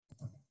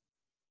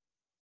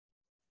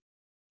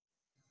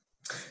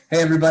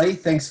Hey, everybody.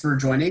 Thanks for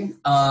joining.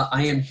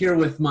 I am here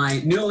with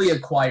my newly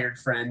acquired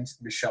friend,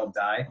 Michelle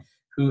Dye,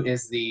 who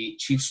is the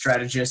Chief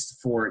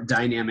Strategist for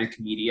Dynamic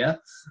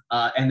Media.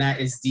 And that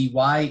is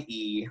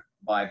DYE,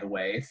 by the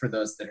way, for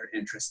those that are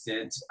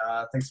interested.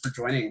 Thanks for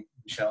joining,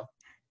 Michelle.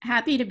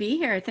 Happy to be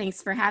here.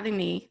 Thanks for having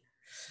me.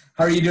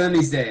 How are you doing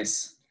these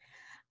days?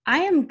 I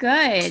am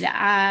good.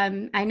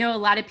 I know a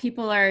lot of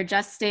people are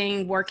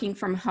adjusting working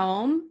from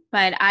home,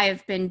 but I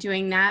have been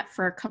doing that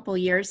for a couple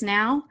years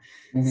now.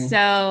 Mm-hmm.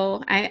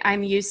 So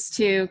I'm used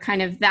to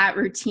kind of that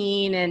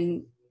routine.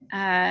 And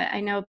I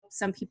know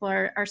some people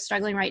are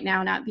struggling right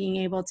now, not being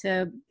able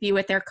to be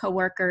with their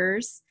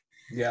coworkers.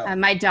 Yeah.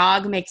 My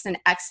dog makes an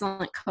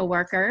excellent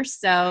coworker,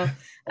 so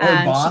Or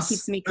she boss.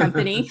 keeps me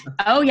company.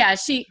 Oh yeah,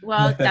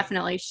 well,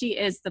 definitely, she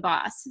is the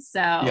boss. So,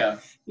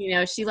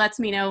 Yeah. she lets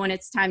me know when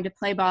it's time to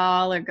play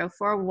ball or go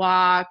for a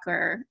walk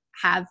or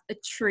have a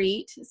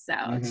treat. So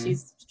Mm-hmm.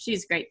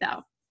 she's great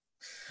though.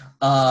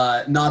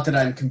 Not that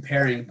I'm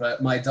comparing,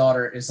 but my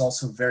daughter is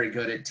also very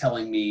good at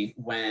telling me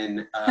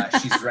when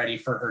she's ready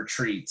for her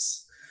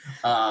treats.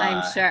 I'm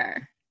Uh,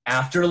 sure.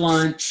 After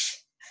lunch,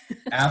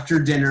 after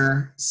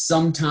dinner,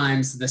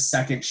 sometimes the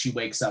second she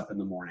wakes up in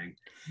the morning.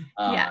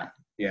 Yeah.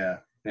 Yeah,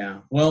 yeah.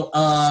 Well,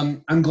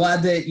 I'm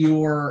glad that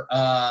you're,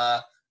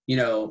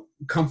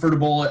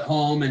 comfortable at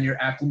home and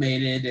you're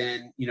acclimated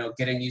and,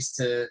 getting used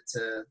to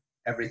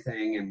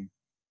everything. And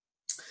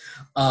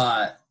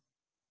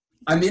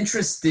I'm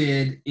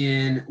interested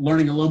in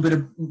learning a little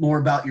bit more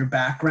about your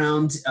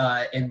background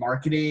in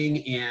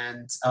marketing.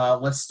 And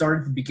let's start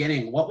at the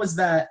beginning. What was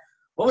that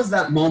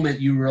moment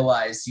you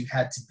realized you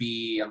had to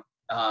be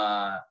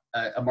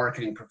a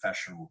marketing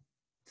professional?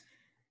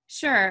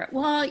 Sure.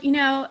 Well,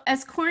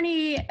 as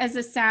corny as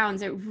it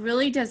sounds, it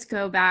really does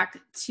go back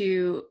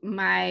to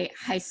my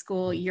high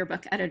school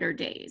yearbook editor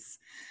days.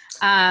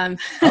 Um,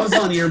 I was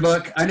on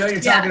yearbook. I know you're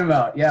yeah. talking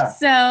about. Yeah.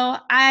 So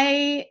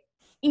I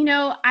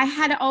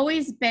had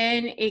always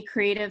been a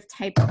creative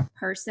type of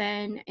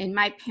person, and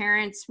my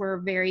parents were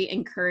very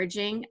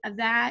encouraging of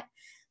that.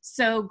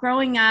 So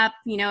growing up,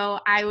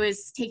 I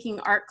was taking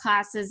art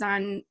classes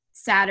on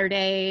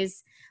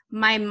Saturdays.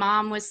 My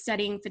mom was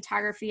studying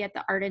photography at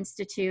the Art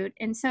Institute,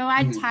 and so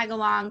I'd Mm-hmm. tag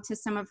along to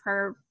some of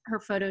her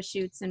photo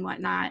shoots and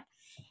whatnot.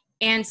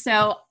 And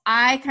so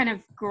I kind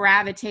of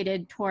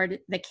gravitated toward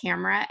the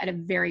camera at a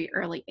very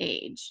early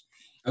age.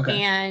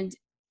 Okay. And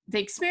the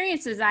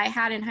experiences I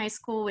had in high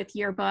school with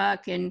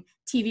yearbook and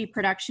TV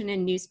production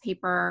and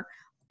newspaper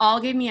all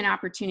gave me an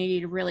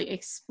opportunity to really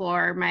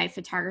explore my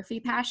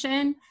photography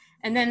passion.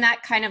 And then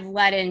that kind of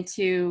led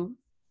into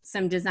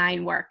some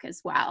design work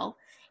as well.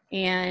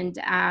 And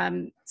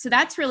so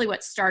that's really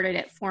what started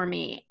it for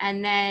me.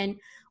 And then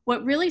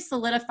what really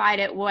solidified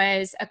it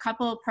was a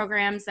couple of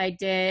programs I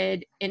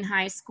did in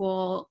high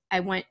school. I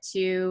went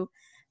to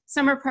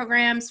summer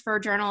programs for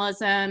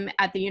journalism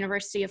at the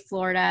University of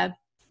Florida.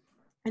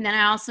 And then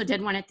I also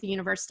did one at the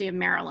University of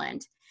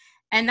Maryland.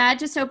 And that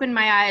just opened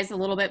my eyes a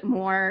little bit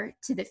more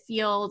to the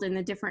field and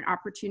the different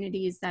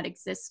opportunities that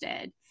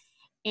existed.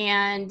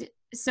 And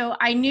so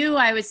I knew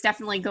I was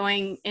definitely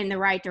going in the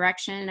right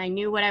direction. I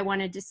knew what I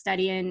wanted to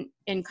study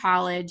in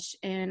college,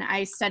 and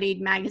I studied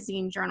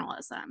magazine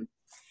journalism.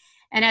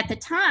 And at the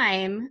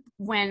time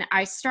when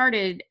I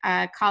started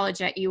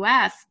college at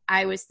UF,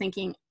 I was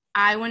thinking,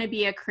 I want to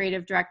be a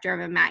creative director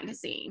of a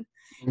magazine.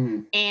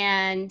 Mm-hmm.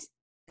 And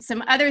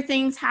some other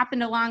things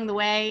happened along the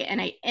way,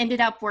 and I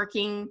ended up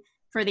working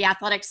for the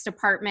athletics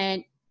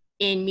department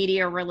in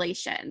media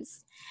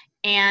relations.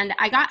 And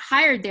I got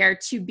hired there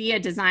to be a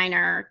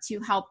designer to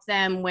help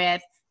them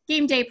with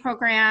game day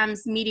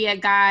programs, media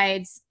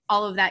guides,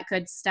 all of that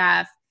good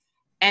stuff.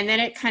 And then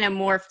it kind of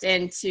morphed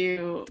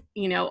into,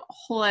 a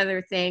whole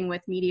other thing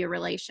with media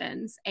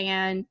relations.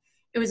 And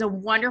it was a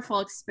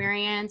wonderful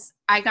experience.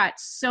 I got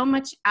so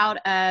much out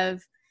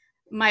of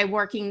my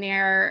working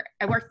there.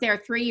 I worked there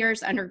 3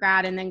 years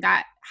undergrad and then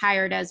got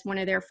hired as one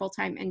of their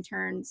full-time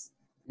interns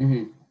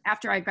Mm-hmm.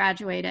 after I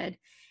graduated.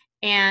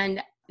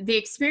 And the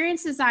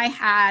experiences I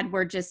had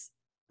were just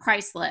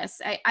priceless.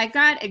 I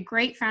got a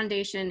great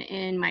foundation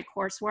in my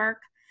coursework,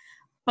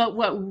 but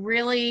what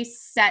really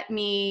set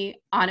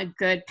me on a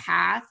good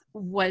path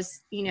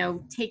was,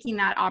 taking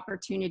that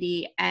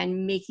opportunity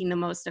and making the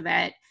most of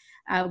it,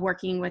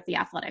 working with the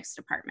athletics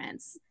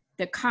departments,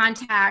 the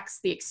contacts,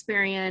 the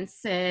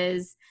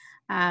experiences,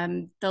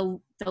 the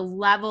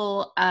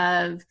level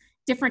of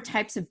different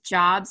types of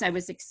jobs I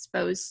was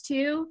exposed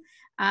to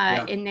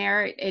Yeah. in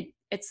there.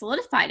 It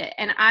solidified it.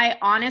 And I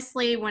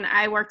honestly, when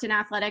I worked in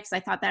athletics, I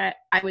thought that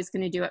I was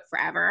going to do it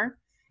forever.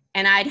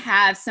 And I'd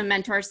have some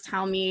mentors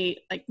tell me,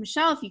 like,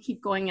 Michelle, if you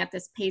keep going at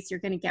this pace,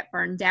 you're going to get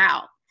burned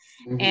out.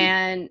 Mm-hmm.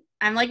 And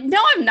I'm like,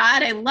 no, I'm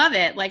not. I love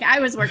it. Like, I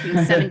was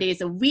working 7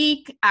 days a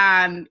week.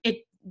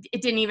 It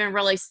didn't even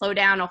really slow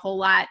down a whole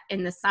lot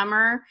in the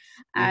summer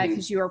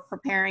because you were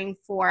preparing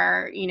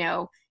for,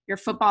 your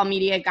football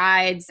media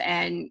guides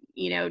and,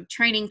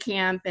 training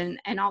camp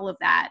and all of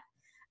that.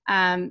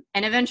 And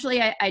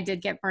eventually I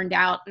did get burned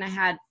out, and I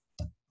had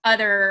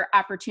other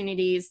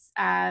opportunities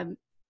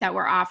that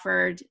were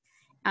offered.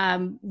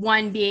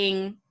 One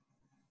being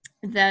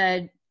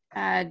the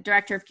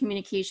director of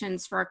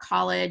communications for a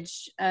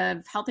college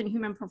of health and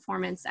human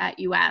performance at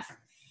UF.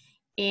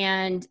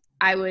 And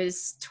I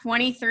was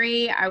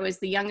 23. I was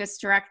the youngest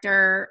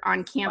director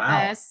on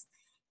campus.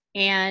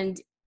 Wow.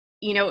 And,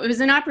 you know, it was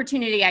an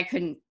opportunity I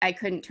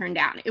couldn't turn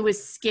down. It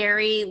was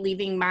scary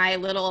leaving my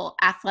little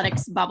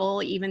athletics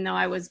bubble, even though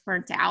I was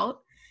burnt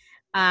out.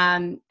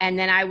 And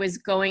then I was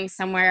going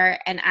somewhere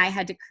and I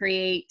had to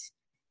create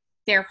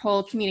their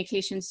whole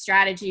communication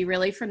strategy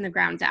really from the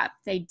ground up.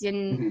 They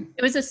didn't,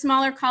 it was a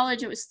smaller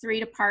college. It was 3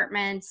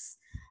 departments,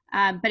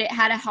 but it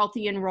had a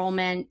healthy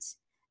enrollment,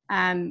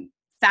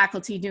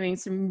 faculty doing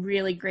some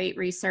really great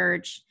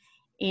research.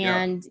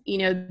 And, you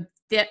know,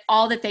 that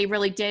all that they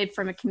really did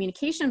from a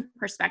communication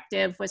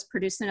perspective was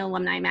produce an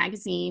alumni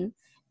magazine,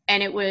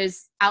 and it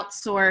was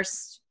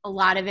outsourced. A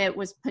lot of it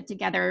was put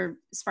together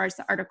as far as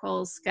the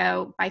articles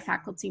go by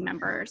faculty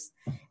members.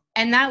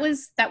 And that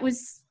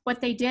was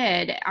what they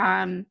did.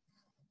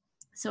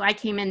 So I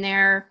came in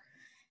there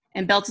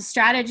and built a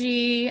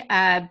strategy,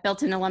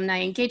 built an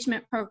alumni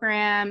engagement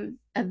program,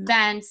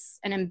 events,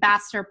 an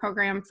ambassador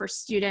program for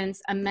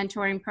students, a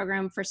mentoring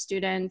program for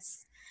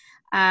students.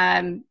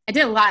 I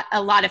did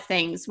a lot of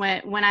things.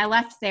 When I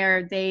left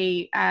there,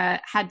 they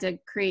had to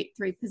create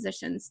 3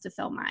 positions to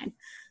fill mine.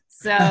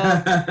 So,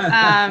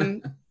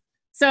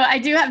 so I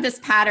do have this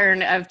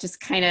pattern of just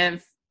kind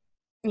of,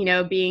 you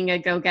know, being a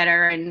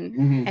go-getter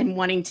and and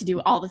wanting to do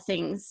all the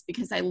things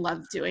because I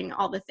love doing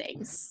all the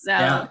things. So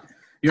yeah.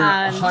 You're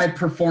a high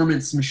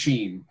performance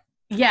machine.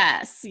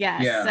 Yes.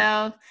 Yeah.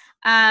 So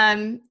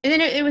and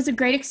then it was a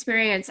great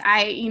experience.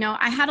 I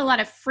had a lot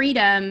of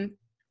freedom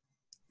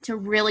to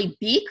really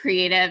be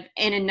creative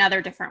in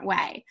another different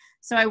way.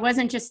 So I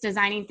wasn't just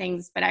designing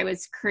things, but I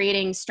was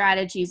creating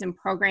strategies and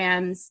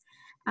programs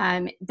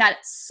that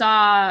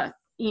saw,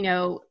 you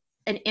know,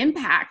 an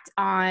impact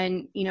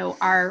on, you know,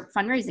 our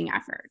fundraising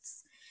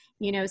efforts.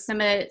 You know,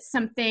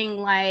 something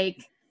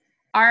like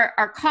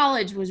our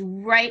college was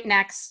right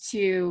next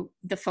to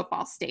the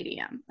football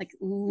stadium, like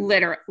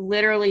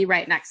literally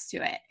right next to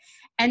it.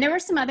 And there were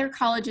some other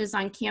colleges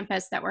on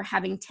campus that were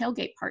having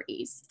tailgate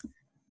parties.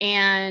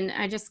 And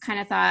I just kind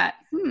of thought,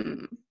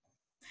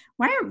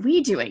 why aren't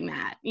we doing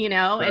that? You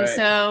know? Right. And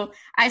so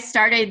I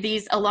started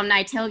these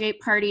alumni tailgate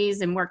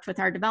parties and worked with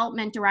our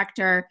development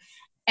director.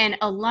 And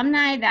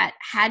alumni that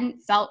hadn't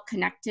felt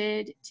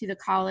connected to the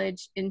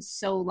college in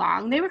so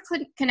long, they were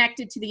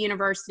connected to the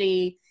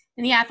university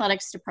and the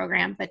athletics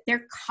program, but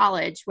their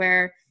college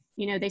where,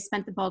 you know, they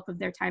spent the bulk of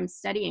their time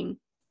studying,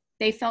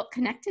 they felt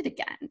connected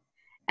again.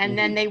 And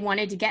then they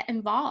wanted to get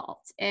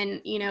involved.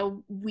 And, you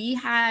know, we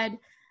had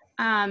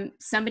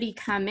somebody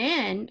come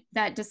in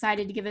that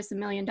decided to give us $1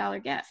 million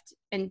gift.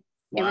 And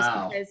it was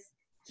because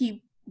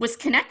he was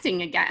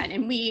connecting again.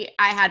 And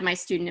I had my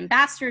student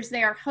ambassadors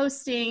there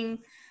hosting.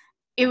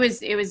 It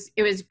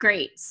was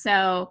great.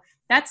 So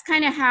that's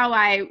kind of how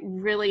I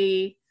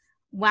really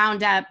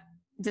wound up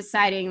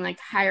deciding like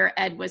higher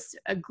ed was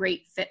a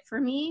great fit for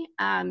me,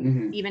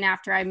 even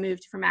after I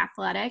moved from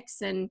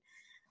athletics. And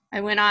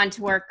I went on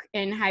to work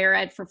in higher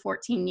ed for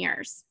 14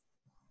 years.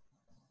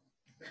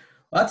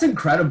 Well, that's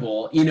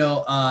incredible. You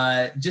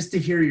know, just to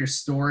hear your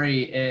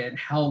story and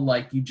how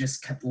like you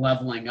just kept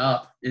leveling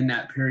up in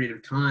that period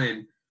of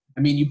time.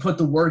 I mean, you put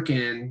the work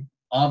in.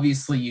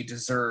 Obviously you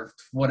deserved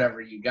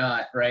whatever you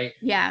got, right?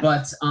 Yeah.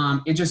 But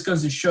it just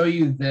goes to show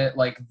you that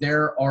like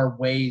there are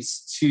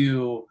ways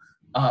to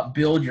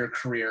build your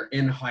career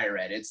in higher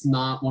ed. It's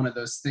not one of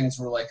those things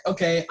where like,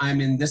 okay,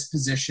 I'm in this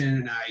position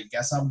and I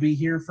guess I'll be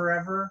here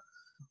forever.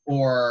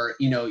 Or,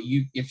 you know,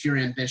 if you're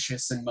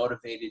ambitious and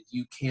motivated,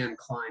 you can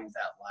climb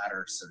that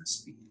ladder, so to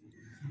speak.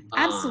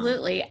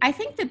 Absolutely. I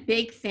think the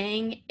big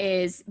thing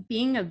is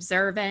being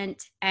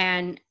observant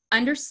and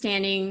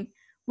understanding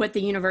what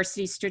the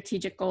university's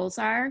strategic goals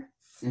are.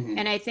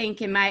 And I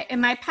think in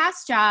my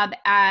past job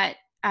at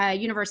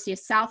University of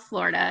South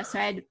Florida, so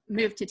I had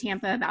moved to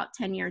Tampa about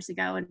 10 years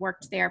ago and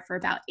worked there for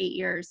about 8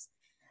 years.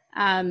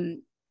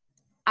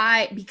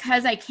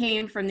 Because I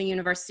came from the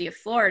University of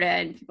Florida,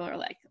 and people are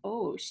like,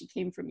 oh, she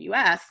came from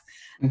UF.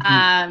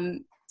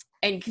 And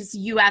because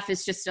UF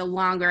is just a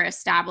longer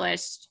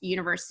established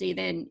university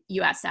than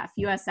USF.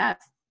 USF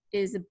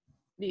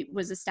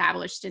was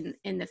established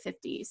in the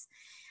 50s.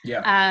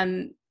 Yeah.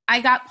 I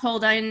got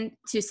pulled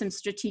into some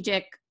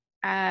strategic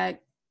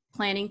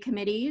planning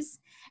committees,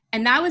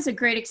 and that was a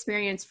great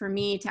experience for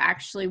me to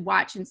actually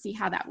watch and see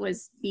how that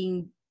was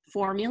being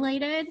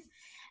formulated.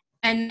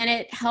 And then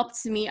it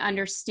helped me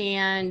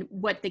understand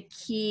what the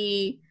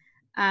key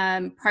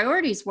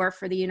priorities were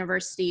for the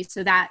university,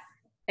 so that,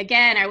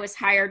 again, I was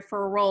hired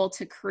for a role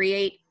to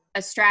create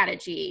a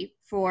strategy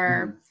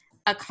for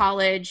a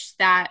college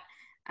that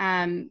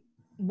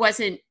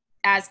wasn't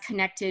as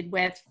connected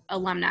with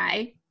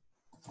alumni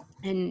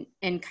and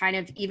kind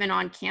of even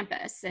on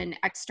campus and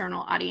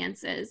external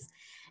audiences.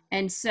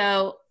 And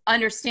so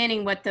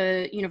understanding what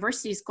the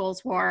university's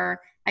goals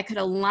were, I could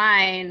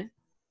align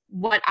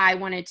what I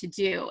wanted to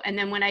do. And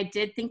then when I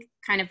did think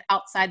kind of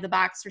outside the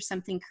box or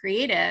something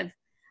creative,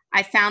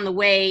 I found the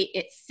way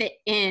it fit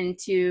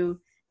into,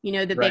 you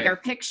know, the bigger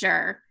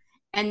picture.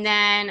 And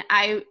then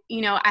I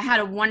had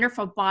a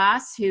wonderful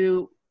boss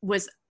who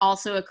was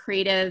also a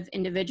creative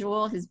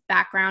individual. His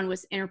background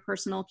was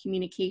interpersonal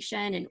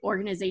communication and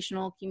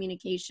organizational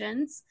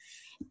communications.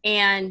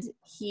 And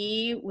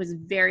he was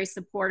very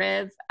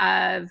supportive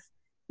of,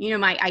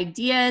 my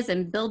ideas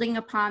and building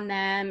upon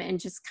them,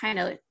 and just kind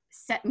of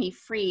set me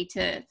free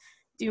to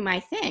do my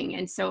thing.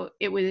 And so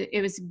it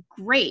was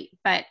great,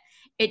 but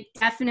it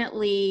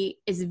definitely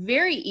is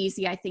very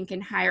easy, I think, in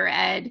higher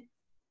ed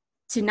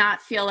to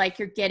not feel like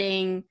you're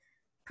getting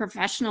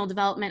professional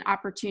development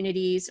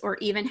opportunities or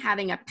even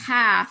having a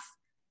path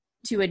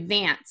to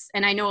advance.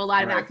 And I know a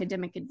lot of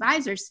academic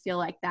advisors feel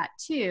like that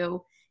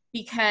too,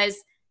 because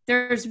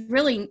there's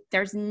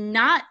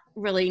not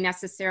really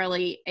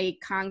necessarily a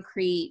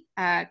concrete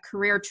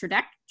career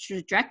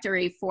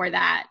trajectory for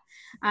that.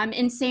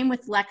 And same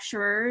with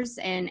lecturers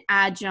and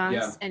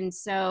adjuncts. Yeah. And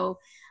so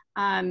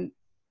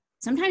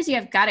sometimes you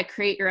have got to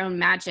create your own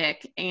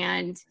magic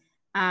and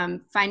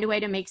find a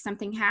way to make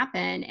something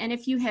happen. And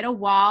if you hit a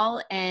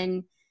wall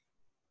and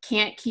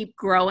can't keep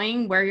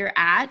growing where you're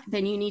at,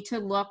 then you need to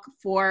look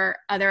for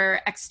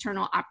other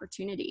external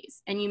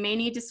opportunities. And you may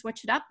need to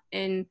switch it up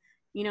and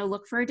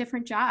look for a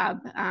different job,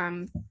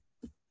 and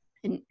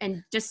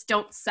just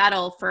don't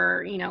settle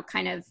for,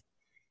 kind of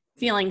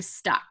feeling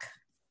stuck.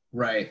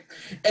 Right.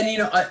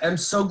 And, I'm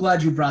so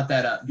glad you brought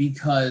that up,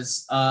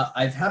 because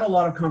I've had a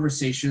lot of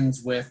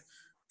conversations with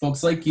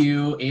folks like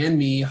you and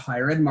me,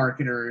 higher ed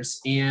marketers,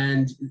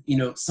 and,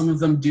 some of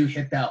them do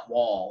hit that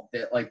wall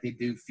that like they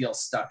do feel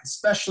stuck,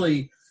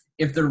 especially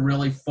if they're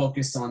really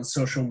focused on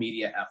social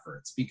media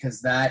efforts,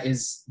 because that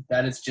is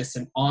just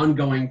an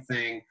ongoing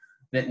thing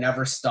that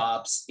never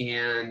stops.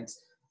 And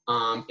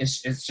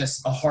it's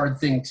just a hard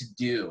thing to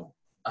do,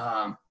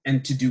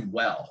 and to do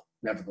well,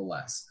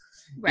 nevertheless.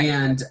 Right.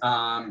 And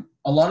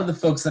a lot of the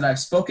folks that I've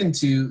spoken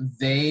to,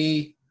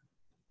 they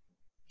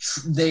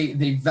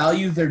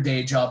value their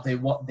day job.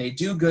 They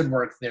do good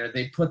work there.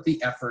 They put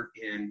the effort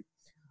in.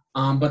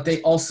 But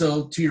they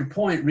also, to your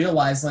point,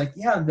 realize like,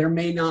 yeah, there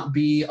may not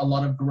be a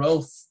lot of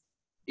growth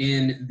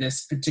in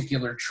this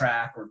particular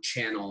track or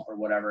channel or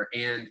whatever.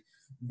 And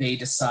they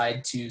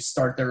decide to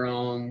start their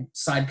own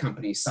side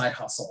company, side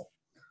hustle,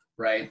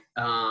 right?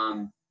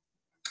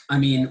 I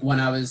mean, when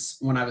I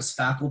was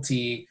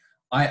faculty,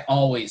 I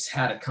always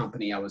had a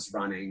company I was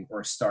running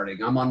or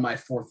starting. I'm on my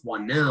fourth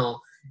one now,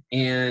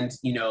 and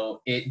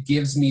it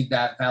gives me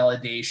that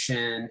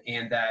validation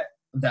and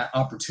that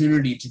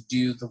opportunity to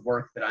do the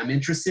work that I'm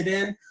interested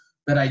in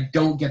that I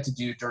don't get to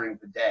do during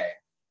the day,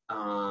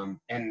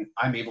 and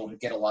I'm able to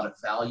get a lot of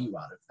value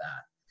out of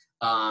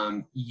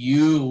that.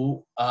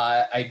 You,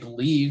 I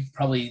believe,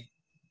 probably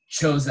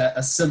chose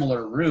a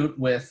similar route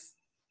with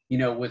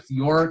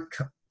your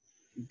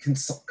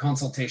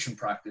consultation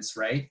practice,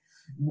 right?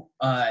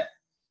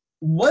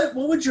 What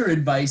would your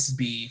advice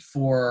be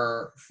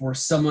for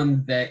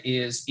someone that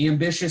is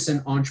ambitious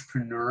and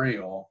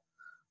entrepreneurial,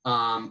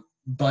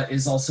 but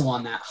is also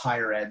on that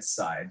higher ed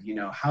side?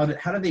 How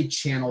do they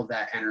channel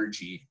that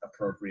energy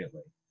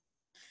appropriately?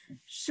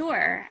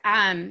 Sure.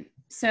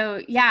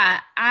 So yeah,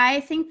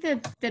 I think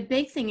the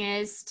big thing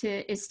is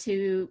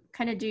to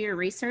kind of do your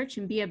research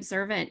and be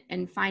observant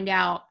and find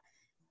out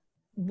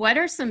what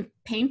are some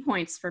pain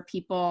points for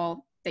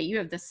people that you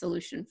have the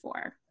solution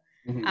for.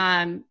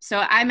 Mm-hmm.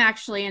 So I'm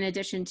actually, in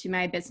addition to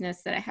my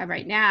business that I have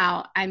right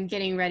now, I'm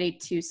getting ready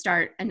to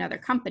start another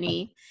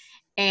company,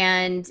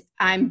 and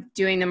I'm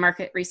doing the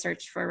market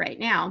research for right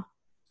now.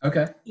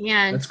 Okay.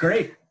 And that's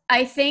great.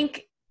 I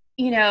think,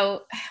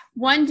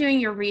 one, doing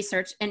your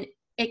research, and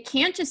it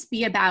can't just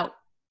be about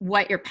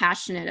what you're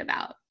passionate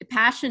about. The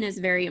passion is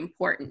very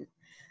important,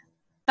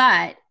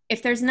 but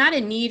if there's not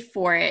a need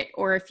for it,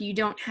 or if you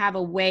don't have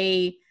a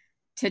way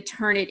to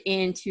turn it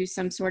into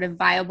some sort of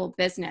viable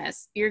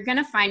business, you're going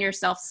to find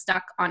yourself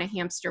stuck on a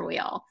hamster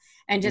wheel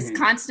and just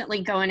mm-hmm.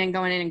 constantly going and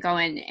going and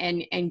going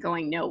and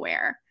going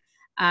nowhere.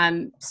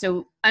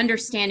 So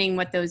understanding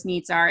what those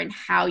needs are and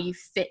how you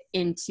fit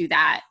into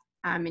that,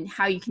 and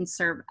how you can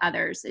serve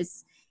others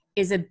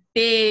is a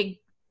big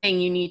thing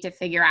you need to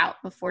figure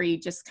out before you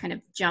just kind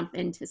of jump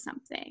into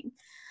something.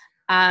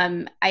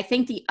 I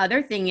think the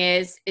other thing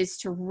is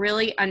to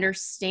really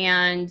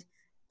understand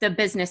the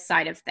business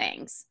side of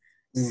things.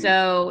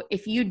 So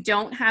if you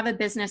don't have a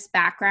business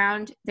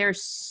background,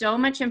 there's so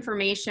much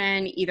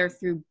information either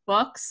through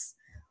books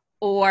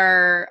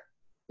or,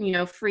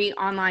 free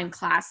online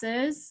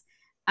classes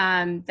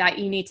that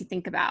you need to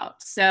think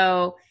about.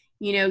 So,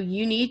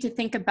 you need to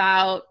think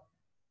about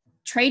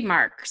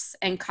trademarks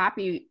and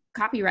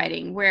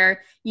copywriting,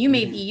 where you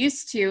may be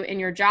used to in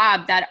your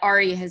job that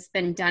already has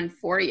been done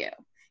for you,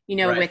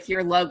 right. with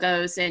your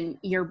logos and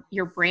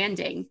your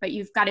branding, but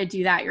you've got to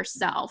do that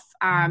yourself.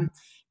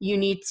 You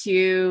need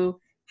to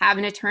have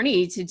an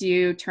attorney to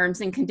do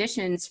terms and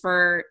conditions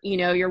for,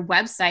 your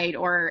website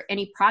or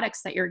any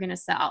products that you're going to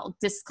sell,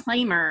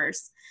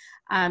 disclaimers.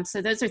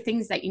 So those are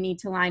things that you need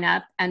to line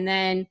up, and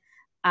then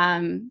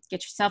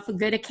get yourself a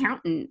good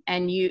accountant,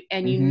 and you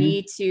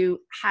need to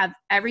have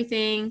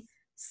everything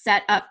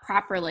set up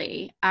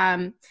properly.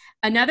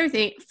 Another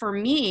thing for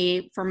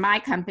me, for my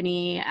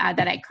company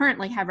that I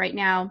currently have right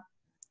now,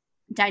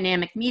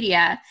 Dynamic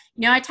Media,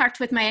 I talked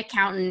with my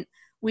accountant.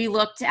 We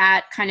looked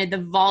at kind of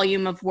the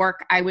volume of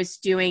work I was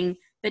doing,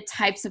 the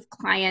types of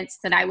clients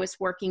that I was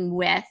working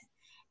with.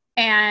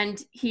 And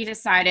he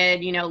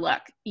decided,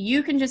 look,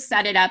 you can just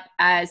set it up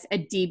as a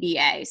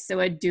DBA,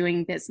 so a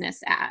doing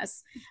business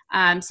as.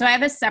 So I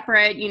have a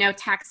separate,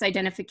 tax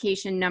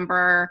identification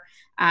number,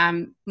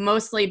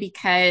 mostly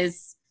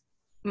because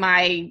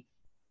my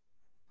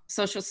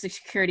Social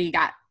Security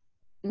got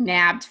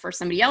nabbed for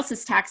somebody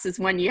else's taxes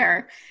one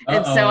year.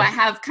 And so I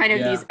have kind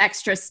of these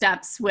extra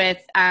steps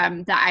with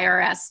the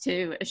IRS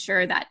to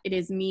assure that it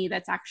is me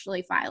that's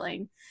actually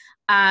filing.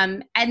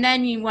 And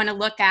then you want to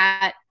look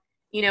at,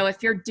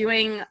 if you're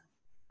doing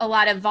a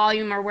lot of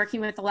volume or working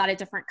with a lot of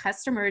different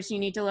customers, you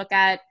need to look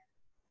at,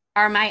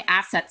 are my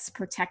assets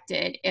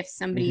protected if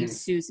somebody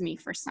sues me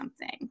for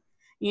something?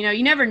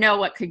 You never know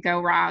what could go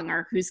wrong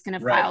or who's going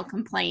to file a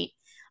complaint.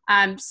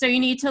 So you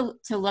need to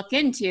look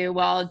into,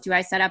 well, do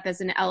I set up as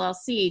an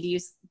LLC?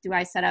 Do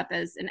I set up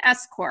as an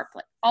S Corp?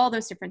 Like all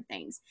those different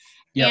things.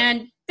 Yep.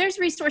 And there's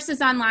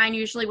resources online,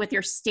 usually with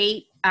your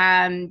state.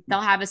 They'll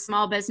have a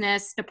small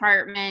business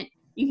department.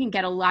 You can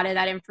get a lot of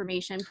that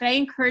information, but I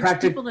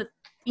encourage people to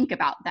think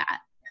about that.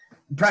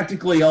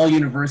 Practically all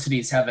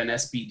universities have an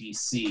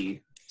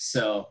SBDC.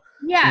 So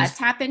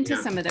tap into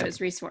some of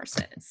those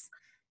resources.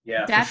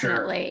 Yeah,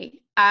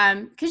 definitely.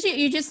 Because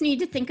you just need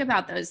to think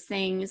about those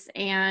things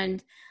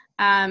and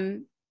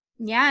and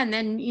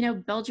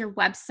then build your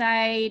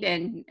website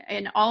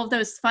and all of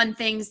those fun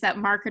things that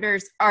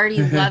marketers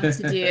already love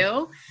to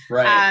do.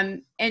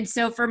 Right. And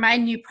so for my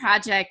new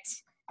project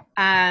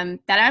that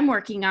I'm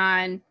working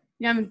on,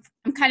 I'm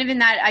kind of in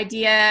that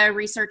idea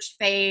research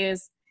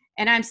phase,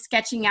 and I'm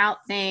sketching out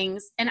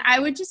things. And I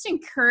would just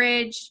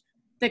encourage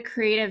the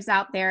creatives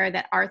out there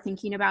that are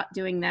thinking about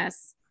doing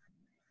this.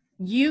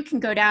 You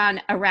can go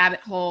down a rabbit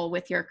hole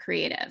with your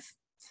creative.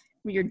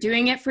 You're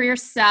doing it for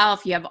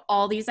yourself. You have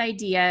all these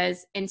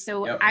ideas. And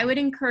so I would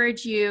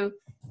encourage you,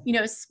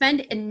 spend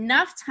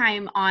enough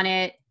time on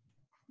it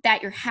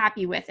that you're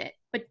happy with it,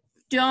 but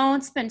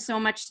don't spend so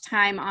much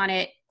time on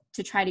it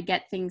to try to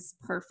get things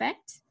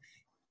perfect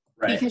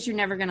because you're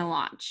never going to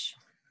launch,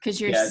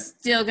 because you're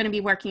still going to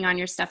be working on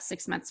your stuff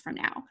 6 months from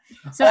now.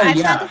 So I've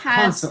had to have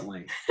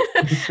constantly.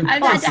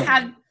 I've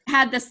had to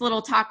had this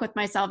little talk with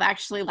myself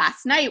actually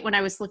last night when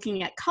I was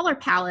looking at color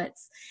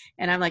palettes,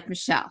 and I'm like,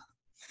 Michelle,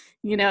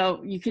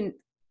 you can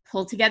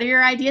pull together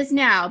your ideas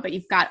now, but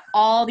you've got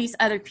all these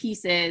other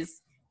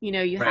pieces,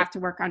 you have to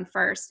work on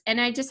first.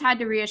 And I just had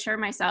to reassure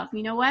myself,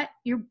 what,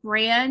 your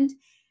brand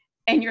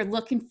and your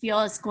look and feel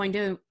is going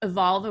to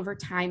evolve over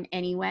time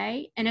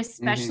anyway. And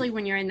especially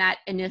when you're in that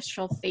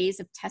initial phase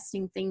of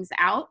testing things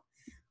out,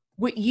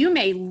 what you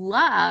may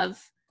love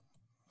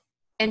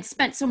and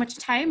spent so much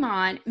time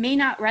on may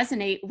not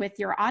resonate with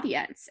your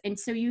audience. And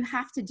so you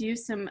have to do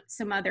some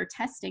other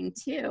testing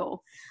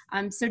too.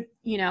 So,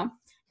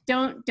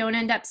 don't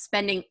end up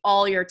spending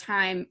all your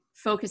time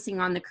focusing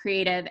on the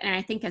creative. And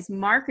I think as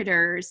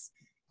marketers,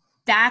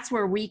 that's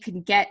where we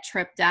can get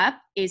tripped up,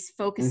 is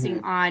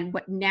focusing on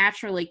what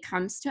naturally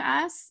comes to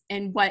us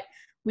and what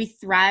we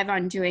thrive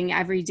on doing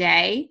every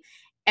day.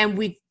 And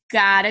we've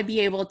got to be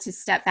able to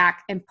step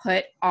back and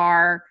put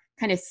our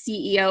kind of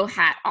CEO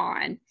hat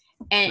on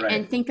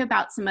and think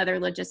about some other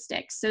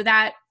logistics so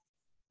that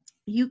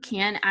you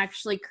can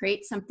actually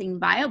create something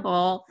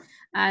viable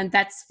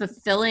that's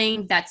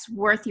fulfilling, that's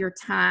worth your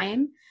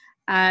time,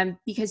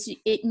 because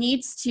it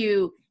needs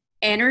to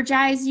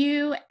energize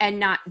you and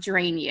not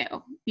drain you,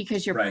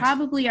 because you're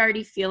probably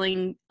already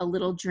feeling a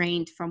little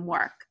drained from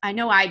work. I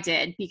know I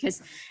did,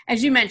 because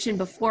as you mentioned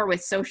before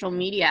with social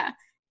media,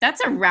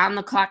 that's a round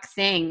the clock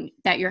thing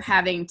that you're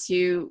having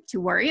to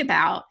worry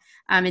about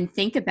and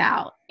think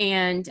about.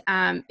 And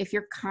if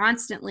you're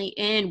constantly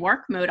in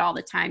work mode all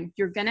the time,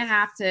 you're going to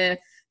have to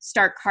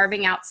start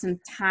carving out some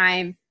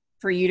time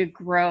for you to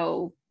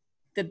grow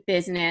the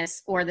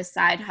business or the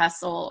side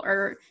hustle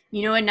or,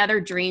 another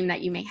dream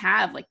that you may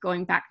have, like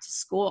going back to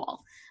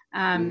school.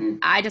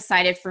 I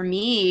decided for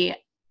me,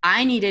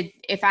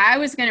 if I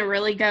was going to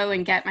really go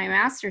and get my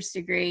master's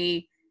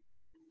degree,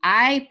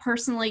 I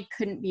personally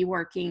couldn't be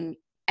working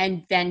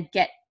and then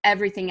get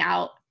everything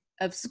out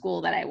of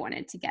school that I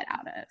wanted to get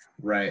out of.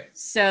 Right.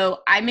 So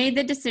I made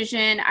the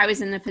decision. I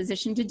was in the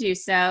position to do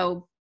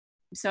so.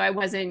 So I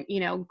wasn't,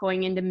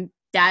 going into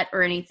debt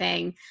or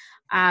anything,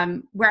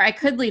 where I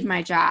could leave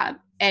my job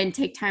and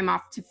take time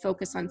off to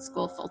focus on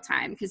school full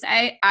time. Because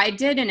I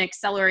did an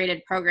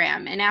accelerated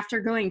program. And after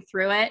going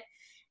through it,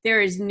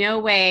 there is no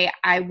way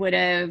I would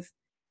have,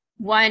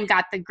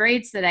 got the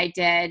grades that I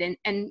did.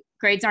 And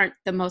grades aren't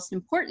the most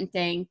important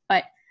thing,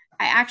 but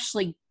I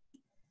actually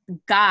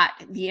got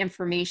the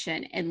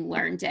information and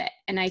learned it.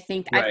 And I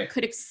think I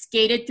could have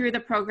skated through the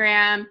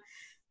program,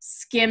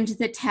 skimmed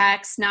the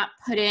text, not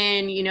put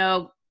in,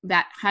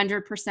 that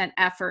 100%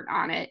 effort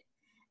on it.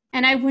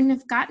 And I wouldn't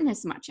have gotten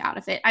as much out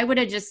of it. I would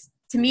have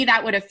to me,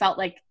 that would have felt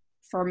like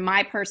for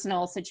my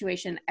personal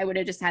situation, I would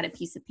have just had a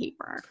piece of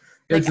paper.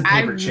 It's Like a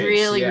I paper chase,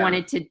 really yeah.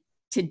 wanted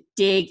to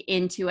dig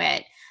into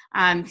it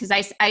because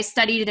I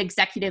studied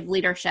executive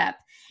leadership,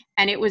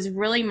 and it was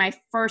really my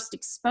first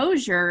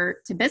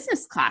exposure to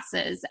business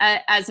classes.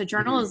 As a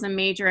journalism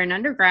major in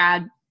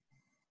undergrad,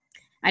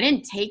 I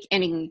didn't take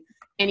any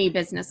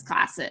business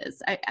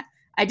classes.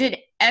 I did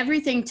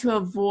everything to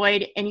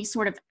avoid any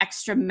sort of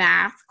extra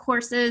math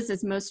courses,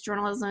 as most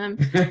journalism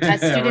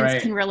students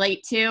Right. can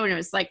relate to. And it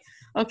was like,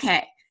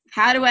 okay,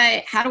 how do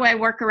I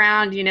work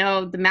around,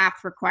 the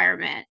math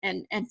requirement?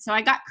 And so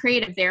I got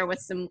creative there with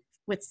some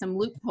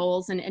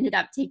loopholes and ended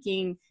up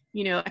taking,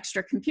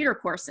 extra computer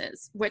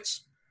courses,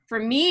 which for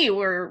me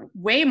were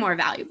way more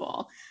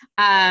valuable.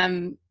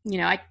 HTML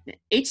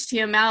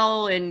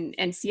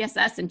and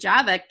CSS and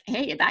Java,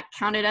 hey, that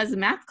counted as a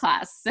math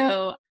class.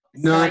 So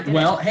I did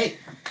Well, it. hey,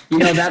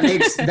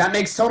 that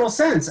makes total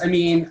sense. I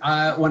mean,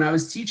 when I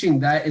was teaching,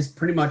 that is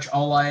pretty much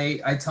all I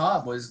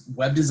taught was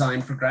web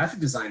design for graphic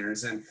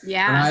designers. And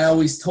I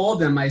always told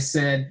them, I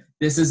said,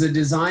 this is a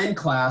design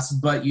class,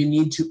 but you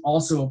need to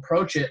also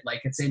approach it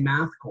like it's a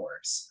math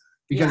course,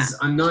 because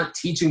I'm not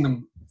teaching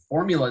them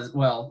formulas,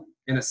 well,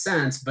 in a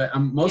sense, but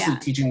I'm mostly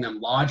teaching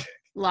them logic.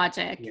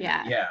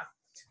 Yeah.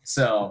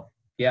 So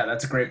yeah,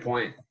 that's a great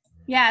point.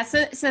 Yeah.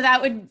 So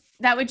that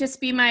would just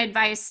be my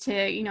advice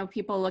to,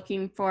 people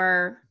looking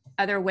for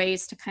other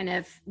ways to kind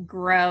of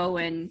grow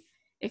and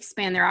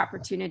expand their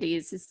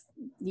opportunities is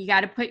you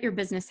got to put your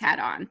business hat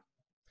on.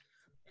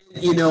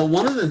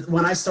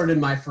 When I started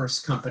my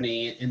first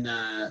company in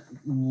the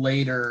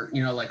later,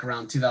 like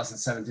around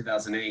 2007,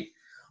 2008,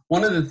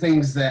 one of the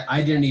things that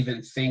I didn't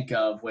even think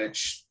of,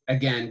 which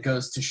again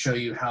goes to show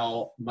you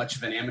how much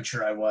of an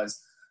amateur I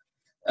was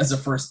as a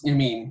first,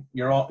 you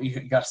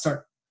got to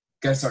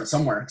start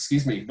somewhere,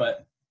 excuse me,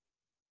 but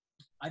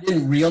I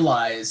didn't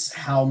realize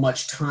how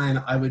much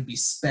time I would be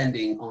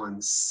spending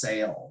on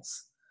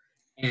sales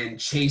and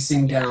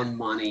chasing down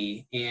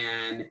money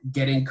and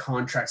getting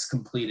contracts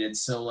completed.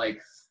 So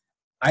like,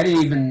 I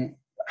didn't even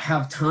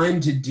have time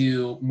to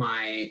do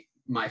my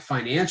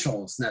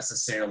financials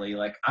necessarily.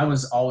 Like I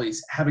was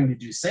always having to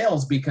do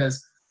sales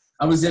because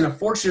I was in a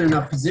fortunate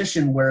enough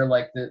position where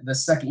like the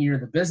second year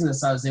of the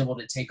business, I was able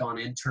to take on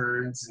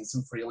interns and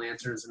some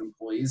freelancers and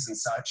employees and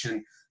such.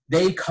 And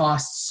they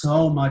cost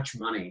so much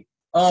money.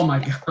 Oh my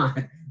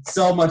God,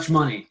 so much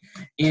money.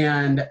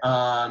 And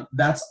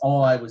that's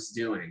all I was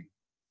doing.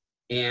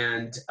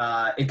 And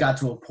it got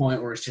to a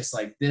point where it's just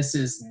like, this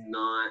is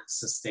not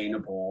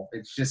sustainable.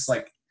 It's just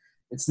like,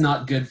 it's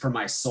not good for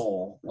my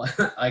soul.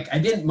 Like I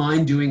didn't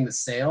mind doing the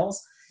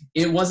sales.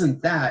 It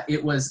wasn't that.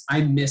 It was,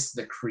 I missed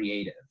the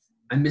creative.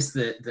 I missed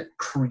the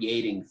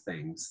creating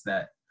things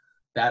that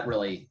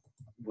really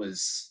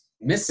was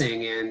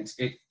missing, and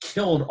it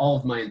killed all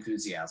of my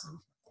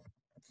enthusiasm.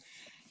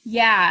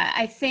 Yeah,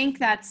 I think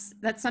that's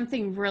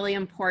something really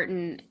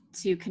important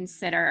to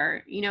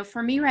consider.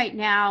 For me right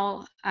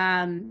now,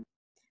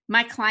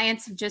 my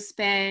clients have just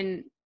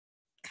been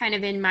kind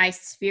of in my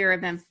sphere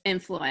of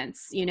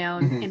influence,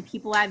 and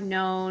people I've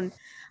known,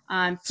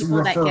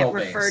 people that get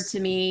referred to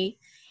me.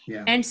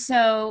 Yeah. And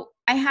so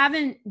I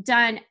haven't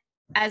done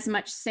as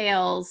much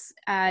sales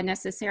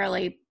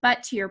necessarily,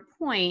 but to your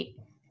point,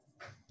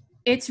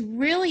 it's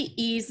really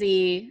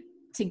easy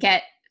to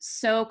get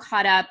so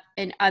caught up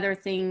in other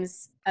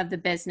things of the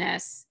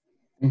business,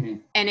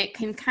 and it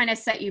can kind of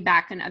set you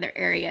back in other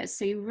areas.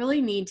 So you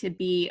really need to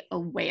be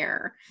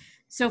aware.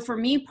 So for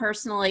me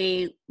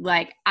personally,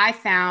 like I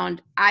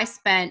found I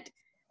spent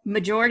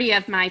majority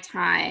of my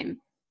time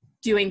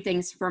doing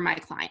things for my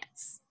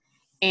clients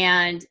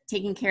and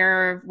taking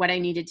care of what I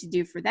needed to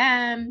do for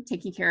them,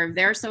 taking care of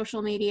their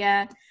social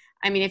media.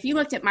 I mean, if you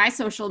looked at my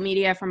social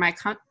media for my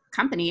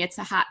company, it's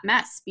a hot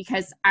mess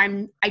because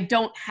I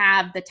don't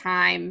have the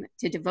time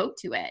to devote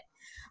to it.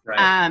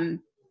 Right.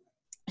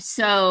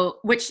 So,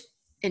 which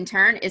in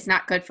turn is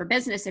not good for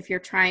business if you're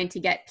trying to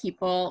get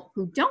people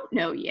who don't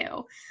know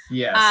you.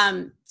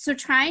 Yes. So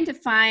trying to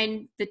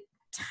find the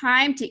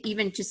time to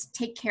even just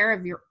take care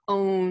of your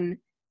own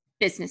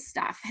business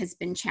stuff has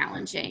been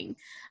challenging.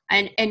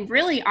 And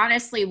really,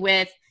 honestly,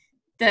 with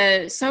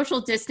the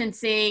social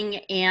distancing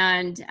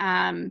and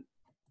kind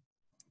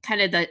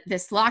of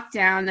this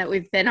lockdown that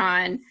we've been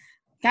on,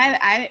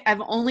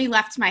 I've only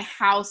left my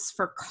house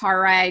for car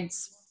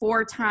rides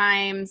 4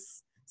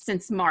 times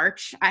since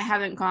March. I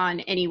haven't gone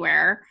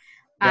anywhere.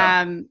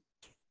 Yeah.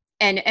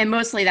 And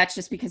mostly that's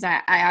just because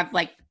I have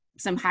like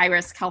some high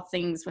risk health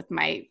things with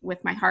my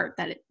heart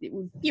that it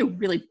would be a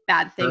really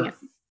bad thing if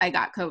I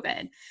got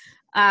COVID.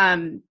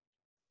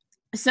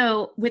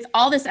 So with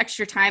all this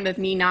extra time of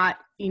me not,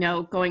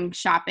 going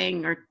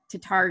shopping or to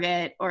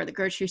Target or the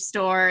grocery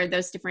store,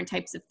 those different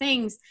types of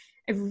things,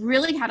 I've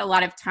really had a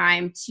lot of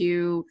time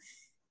to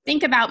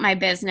think about my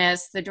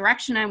business, the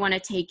direction I want to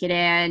take it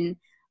in.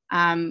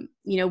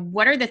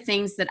 What are the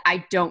things that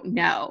I don't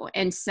know?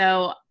 And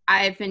so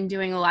I've been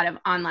doing a lot of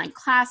online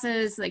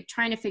classes, like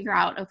trying to figure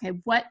out, okay,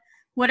 what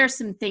are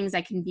some things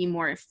I can be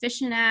more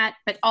efficient at,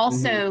 but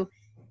also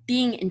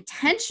being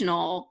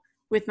intentional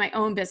with my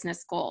own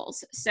business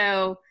goals.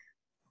 So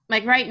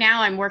like right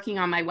now I'm working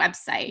on my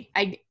website.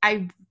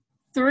 I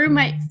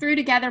threw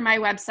together my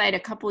website a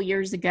couple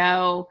years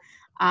ago.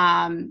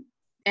 And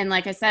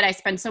like I said, I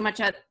spend so much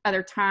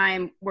other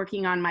time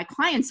working on my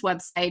clients'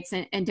 websites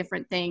and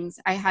different things.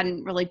 I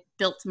hadn't really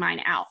built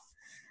mine out.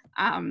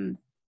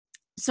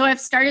 So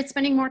I've started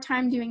spending more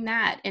time doing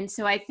that. And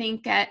so I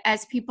think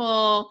as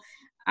people,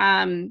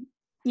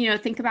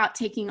 think about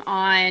taking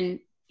on,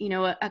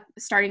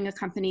 starting a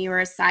company or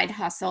a side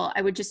hustle,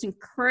 I would just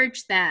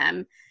encourage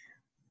them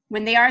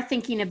when they are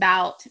thinking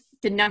about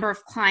the number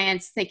of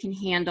clients they can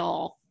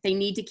handle, they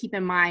need to keep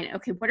in mind,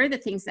 okay, what are the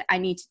things that I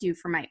need to do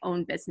for my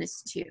own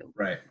business too?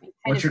 Right.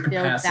 What's your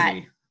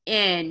capacity?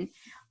 And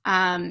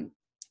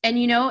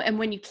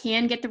when you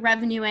can get the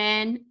revenue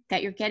in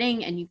that you're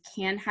getting and you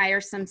can hire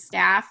some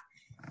staff,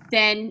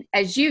 then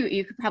as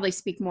you could probably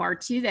speak more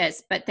to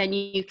this, but then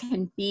you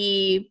can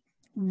be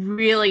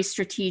really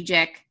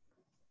strategic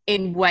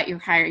in what you're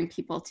hiring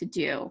people to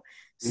do.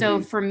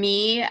 So for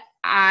me,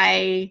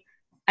 I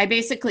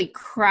basically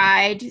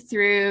cried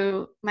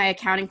through my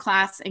accounting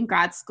class in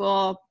grad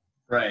school.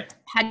 Right.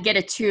 Had to get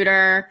a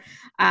tutor.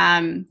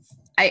 I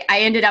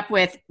ended up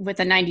with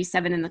a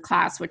 97 in the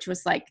class, which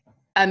was like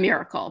a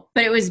miracle,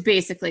 but it was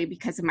basically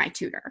because of my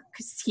tutor,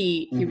 because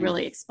he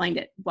really explained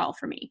it well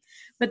for me.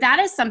 But that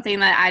is something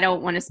that I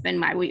don't want to spend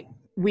my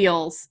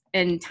wheels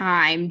and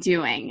time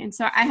doing. And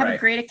so I have a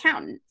great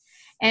accountant,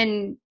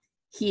 and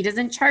he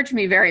doesn't charge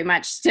me very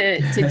much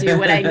to do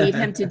what I need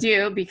him to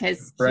do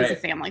because he's a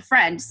family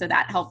friend. So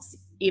that helps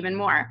even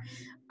more.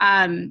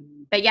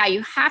 But yeah,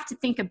 you have to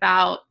think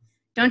about,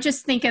 don't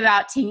just think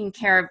about taking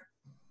care of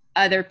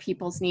other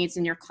people's needs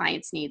and your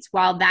clients' needs.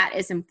 While that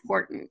is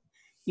important,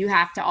 you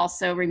have to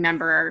also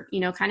remember,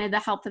 kind of the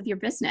health of your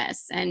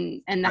business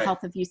and the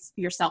health of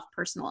yourself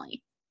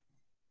personally.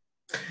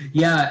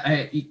 Yeah,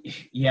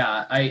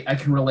 I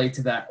can relate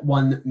to that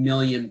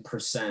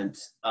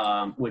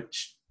 1,000,000%,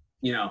 which,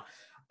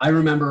 I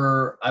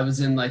remember I was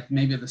in like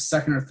maybe the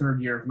second or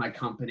third year of my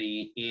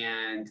company,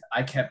 and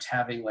I kept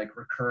having like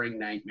recurring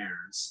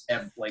nightmares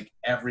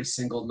every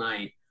single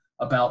night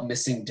about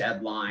missing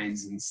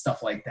deadlines and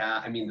stuff like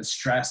that. I mean, the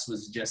stress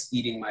was just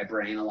eating my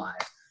brain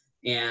alive.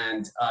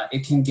 And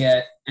it can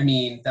get,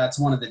 that's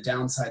one of the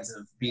downsides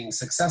of being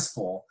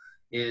successful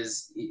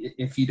is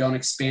if you don't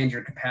expand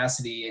your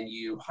capacity and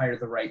you hire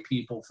the right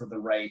people for the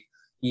right,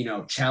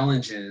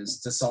 challenges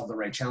to solve the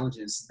right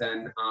challenges,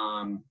 then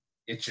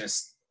it's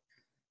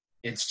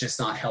just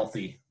not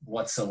healthy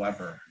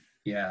whatsoever.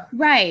 Yeah.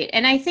 Right.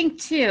 And I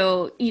think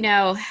too,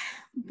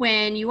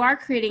 when you are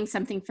creating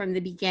something from the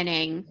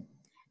beginning,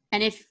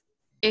 and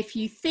if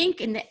you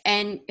think in the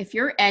end, if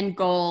your end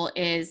goal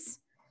is,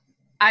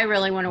 I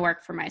really want to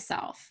work for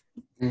myself,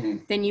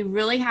 then you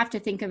really have to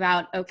think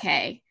about,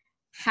 okay,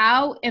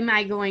 how am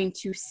I going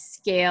to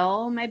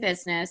scale my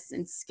business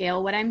and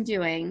scale what I'm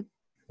doing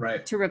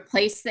to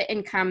replace the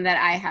income that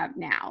I have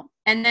now?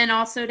 And then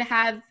also to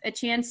have a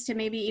chance to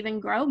maybe even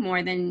grow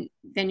more than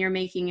you're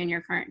making in your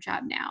current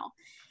job now.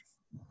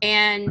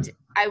 And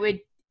I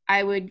would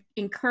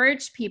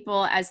encourage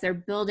people as they're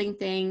building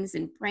things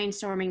and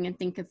brainstorming and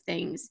think of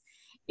things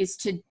is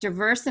to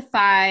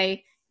diversify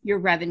your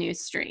revenue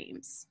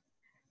streams.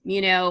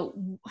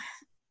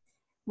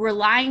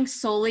 Relying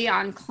solely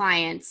on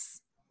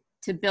clients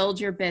to build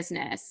your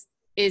business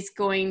is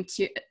going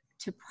to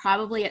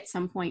probably at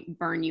some point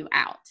burn you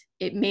out.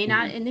 It may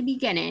not in the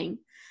beginning.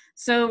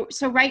 So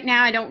right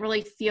now I don't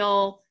really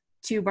feel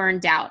too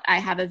burned out. I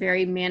have a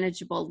very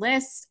manageable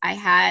list. I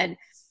had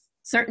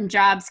certain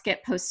jobs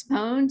get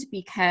postponed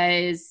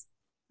because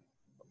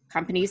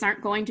companies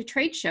aren't going to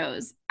trade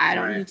shows. I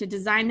don't need to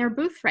design their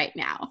booth right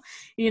now,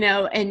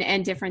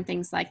 and different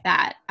things like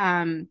that.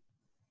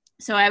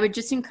 So I would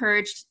just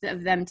encourage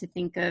them to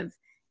think of,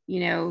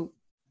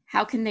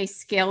 how can they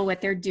scale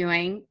what they're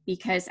doing?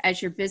 Because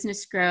as your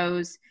business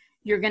grows,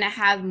 you're going to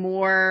have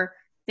more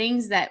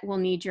things that will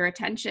need your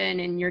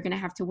attention, and you're going to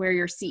have to wear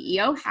your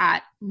CEO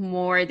hat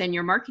more than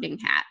your marketing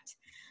hat.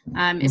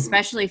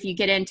 Especially if you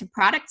get into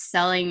product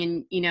selling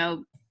and,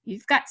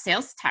 you've got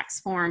sales tax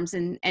forms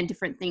and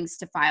different things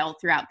to file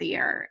throughout the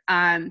year.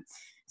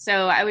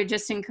 So I would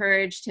just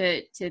encourage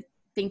to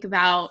think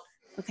about,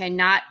 okay,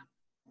 not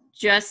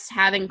just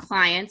having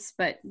clients,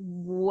 but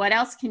what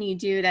else can you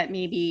do that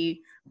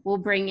maybe will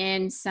bring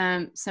in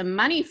some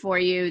money for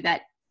you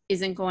that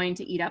isn't going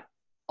to eat up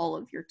all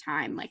of your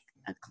time like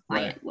a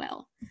client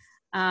will.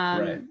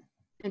 And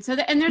so,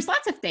 and there's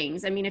lots of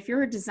things. If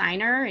you're a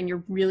designer and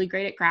you're really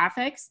great at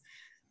graphics,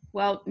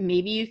 well,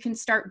 maybe you can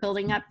start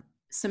building up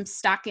some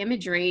stock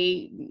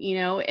imagery,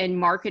 and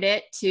market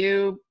it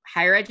to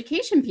higher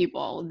education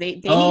people. They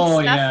need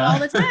stuff all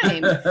the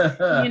time,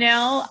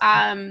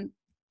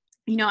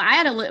 I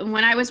had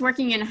when I was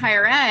working in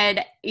higher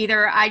ed,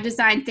 either I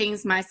designed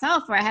things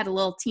myself or I had a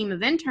little team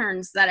of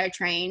interns that I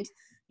trained,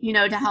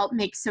 to help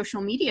make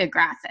social media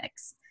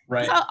graphics.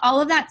 So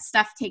all of that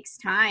stuff takes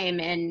time.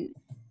 And,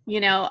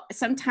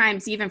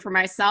 sometimes even for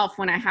myself,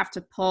 when I have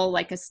to pull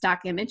like a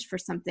stock image for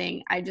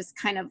something, I just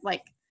kind of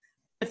like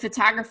the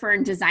photographer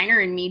and designer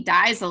in me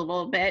dies a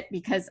little bit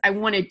because I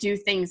want to do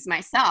things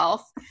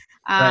myself.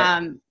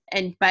 Right.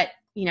 But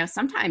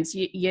sometimes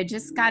you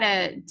just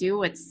gotta do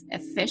what's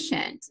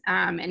efficient.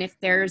 And if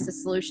there's a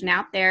solution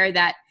out there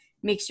that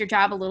makes your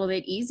job a little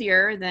bit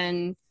easier,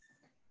 then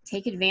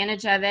take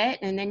advantage of it.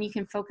 And then you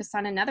can focus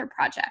on another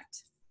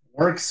project.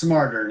 Work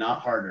smarter,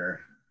 not harder.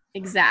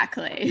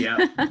 Exactly.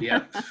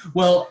 Yeah.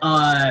 Well,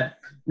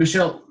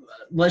 Michelle,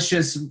 let's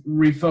just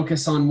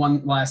refocus on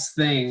one last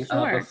thing.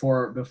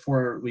 Sure.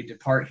 Before we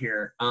depart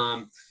here.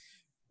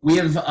 We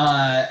have,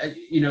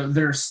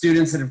 there are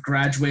students that have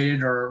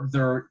graduated or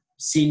they're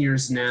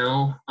seniors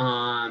now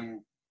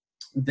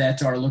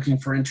that are looking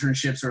for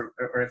internships, or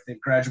if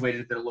they've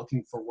graduated, they're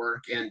looking for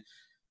work, and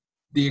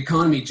the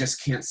economy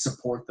just can't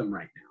support them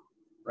right now,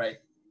 right?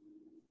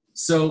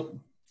 So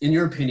in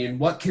your opinion,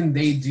 what can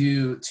they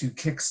do to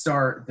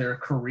kickstart their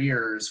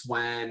careers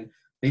when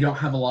they don't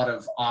have a lot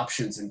of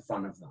options in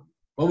front of them?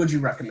 What would you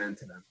recommend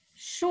to them?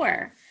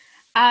 Sure.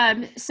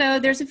 So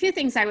there's a few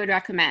things I would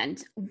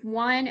recommend.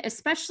 One,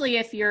 especially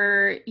if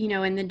you're,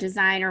 in the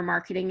design or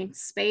marketing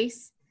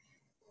space,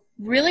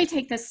 really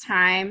take this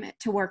time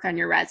to work on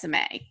your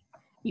resume.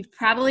 You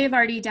probably have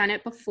already done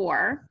it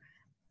before,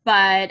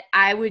 but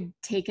I would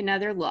take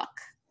another look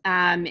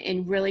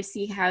and really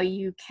see how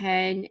you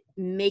can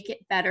make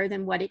it better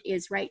than what it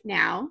is right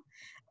now.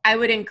 I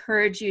would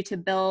encourage you to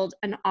build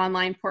an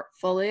online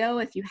portfolio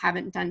if you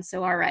haven't done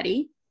so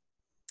already.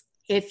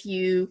 If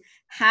you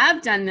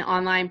have done the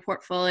online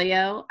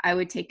portfolio, I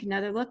would take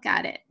another look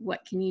at it.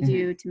 What can you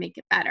do to make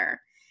it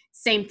better?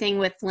 Same thing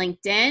with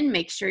LinkedIn.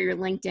 Make sure your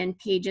LinkedIn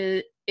page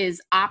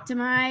is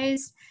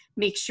optimized.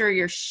 Make sure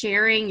you're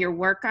sharing your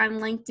work on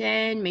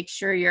LinkedIn. Make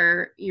sure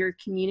you're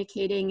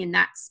communicating in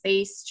that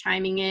space,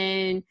 chiming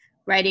in,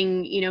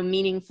 writing,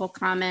 meaningful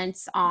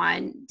comments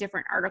on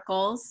different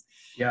articles.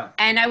 Yeah.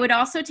 And I would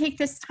also take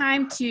this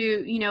time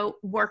to,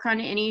 work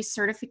on any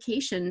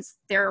certifications.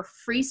 There are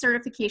free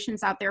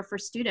certifications out there for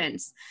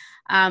students.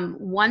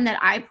 One that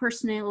I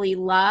personally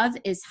love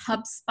is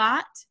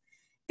HubSpot.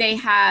 They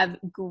have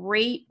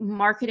great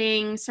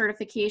marketing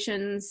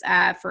certifications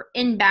for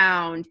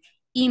inbound,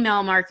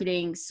 email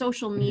marketing,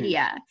 social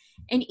media.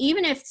 And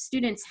even if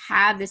students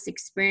have this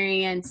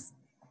experience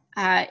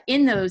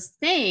in those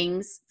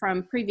things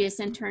from previous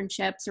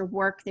internships or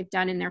work they've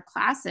done in their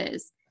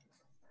classes,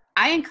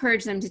 I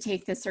encourage them to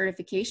take the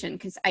certification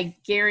because I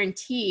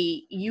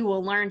guarantee you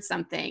will learn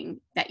something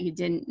that you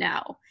didn't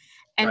know.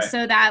 And Right.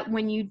 So that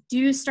when you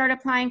do start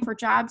applying for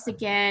jobs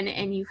again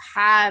and you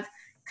have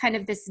kind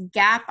of this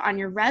gap on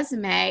your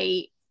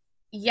resume,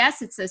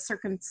 yes, it's the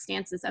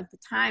circumstances of the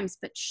times,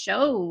 but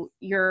show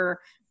your,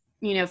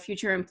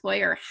 future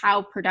employer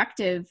how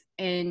productive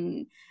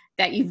and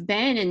that you've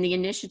been and the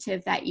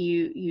initiative that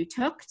you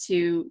took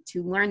to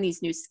learn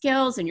these new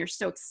skills, and you're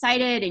so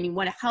excited and you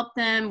want to help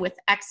them with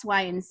X,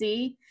 Y, and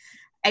Z.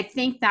 I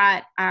think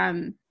that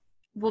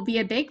will be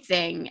a big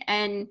thing.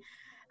 And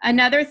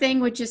another thing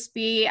would just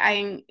be,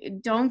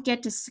 don't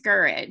get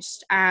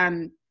discouraged.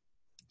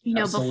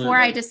 Before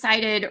I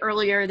decided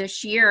earlier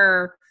this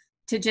year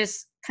to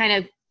just kind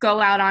of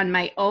go out on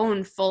my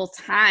own full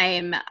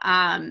time,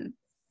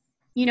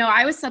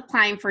 I was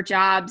applying for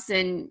jobs,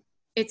 and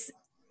it's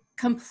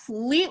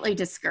completely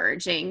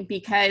discouraging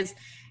because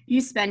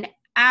you spend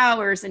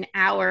hours and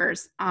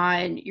hours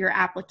on your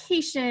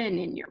application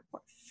and your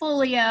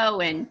portfolio,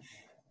 and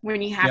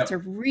when you have to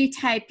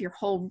retype your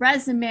whole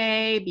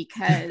resume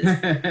because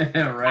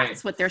right.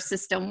 That's what their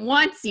system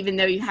wants, even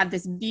though you have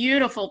this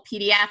beautiful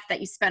PDF that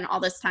you spend all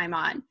this time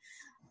on.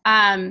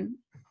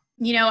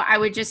 I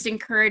would just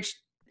encourage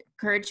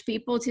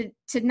people to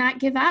not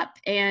give up.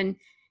 And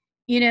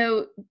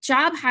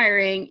job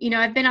hiring,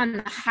 I've been on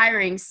the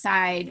hiring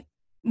side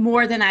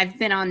more than I've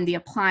been on the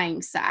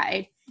applying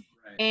side.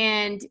 Right.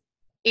 And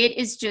it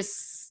is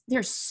just,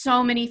 there's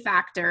so many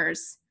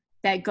factors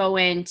that go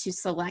into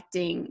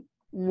selecting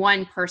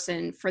one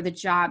person for the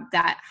job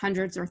that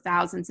hundreds or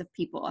thousands of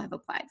people have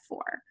applied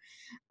for.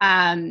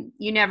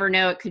 You never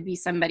know. It could be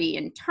somebody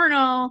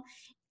internal.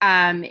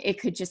 It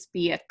could just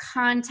be a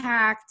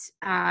contact.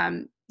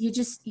 You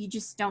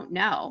just don't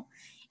know.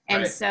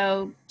 And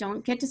so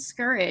don't get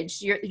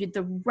discouraged.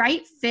 The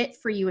right fit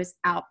for you is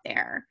out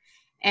there.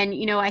 And,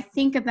 I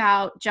think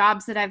about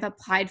jobs that I've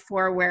applied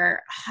for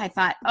where I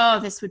thought,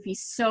 oh, this would be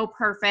so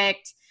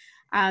perfect.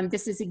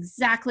 This is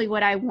exactly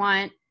what I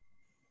want.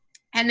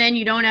 And then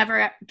you don't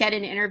ever get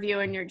an interview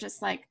and you're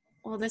just like,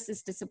 well, this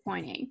is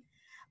disappointing.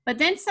 But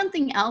then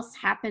something else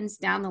happens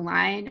down the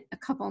line a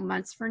couple of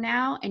months from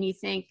now, and you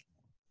think,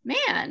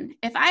 man,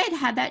 if I had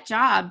had that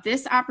job,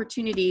 this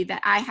opportunity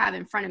that I have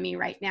in front of me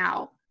right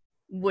now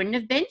wouldn't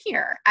have been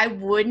here. I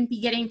wouldn't be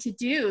getting to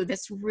do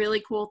this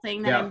really cool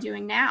thing that I'm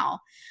doing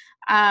now.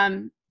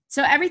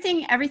 So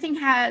everything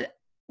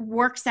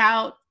works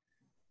out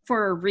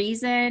for a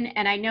reason.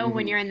 And I know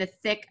when you're in the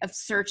thick of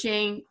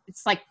searching,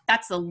 it's like,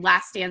 that's the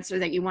last answer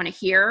that you want to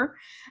hear.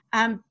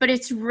 But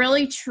it's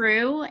really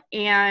true.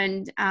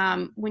 And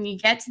when you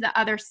get to the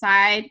other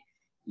side,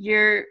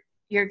 you're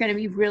going to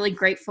be really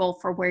grateful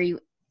for where you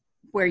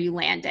where you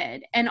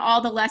landed and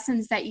all the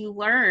lessons that you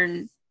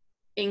learn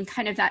in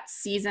kind of that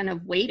season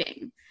of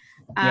waiting.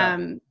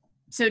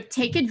 So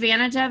take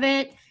advantage of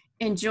it,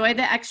 enjoy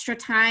the extra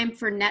time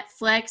for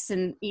Netflix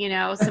and, you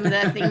know, some of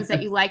the things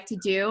that you like to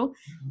do,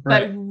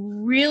 but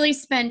really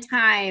spend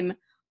time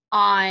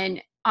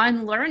on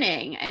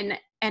learning.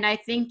 And I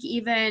think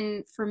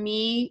even for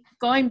me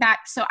going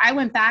back, so I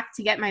went back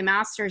to get my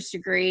master's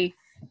degree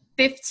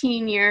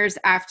 15 years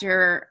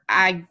after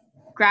I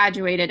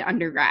graduated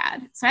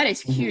undergrad. So I had a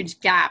huge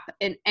gap,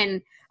 and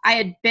I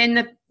had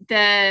been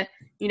the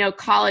you know,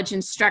 college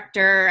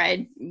instructor,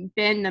 I'd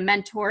been the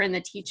mentor and the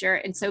teacher.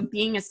 And so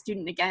being a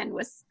student again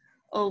was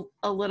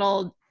a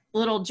little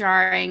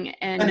jarring,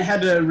 and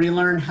had to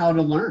relearn how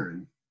to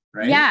learn,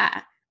 right?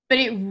 Yeah. But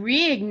it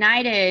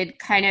reignited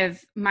kind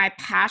of my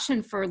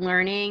passion for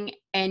learning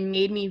and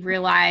made me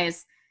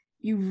realize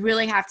you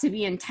really have to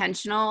be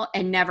intentional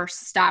and never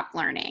stop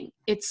learning.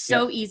 It's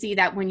so easy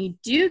that when you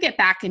do get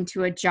back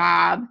into a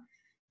job,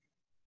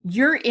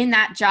 you're in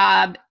that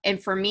job.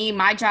 And for me,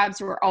 my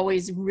jobs were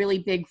always really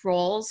big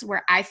roles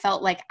where I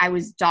felt like I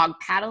was dog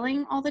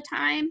paddling all the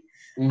time,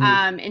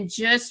 and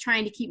just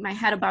trying to keep my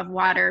head above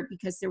water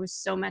because there was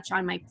so much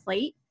on my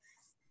plate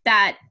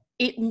that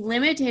it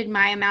limited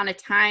my amount of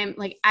time.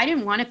 Like I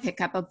didn't want to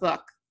pick up a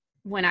book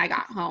when I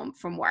got home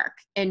from work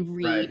and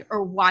read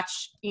or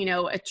watch, you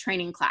know, a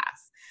training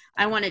class.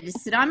 I wanted to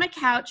sit on my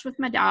couch with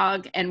my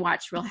dog and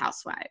watch Real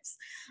Housewives.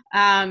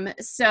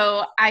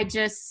 So I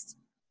just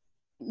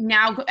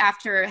now,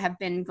 after have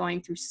been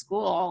going through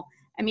school,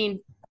 I mean,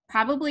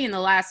 probably in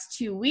the last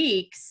 2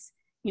 weeks,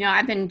 you know,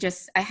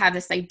 I have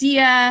this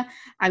idea.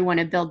 I want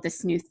to build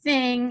this new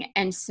thing.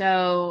 And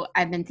so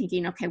I've been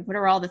thinking, okay, what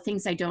are all the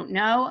things I don't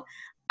know?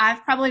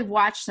 I've probably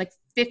watched like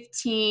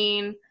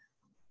 15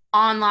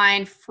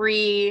 online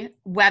free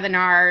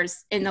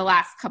webinars in the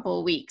last couple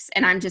of weeks,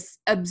 and I'm just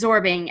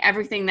absorbing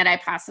everything that I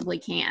possibly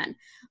can.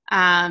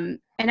 And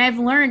I've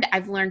learned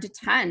a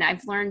ton.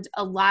 I've learned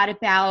a lot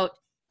about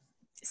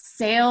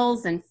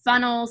sales and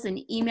funnels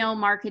and email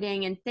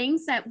marketing and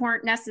things that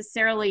weren't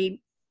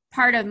necessarily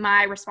part of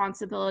my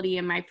responsibility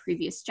in my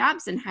previous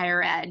jobs in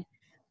higher ed,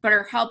 but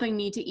are helping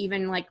me to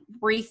even like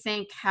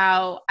rethink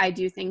how I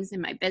do things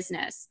in my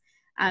business.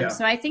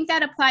 So I think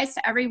that applies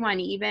to everyone,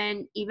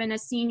 even a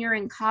senior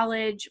in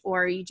college,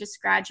 or you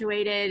just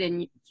graduated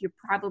and you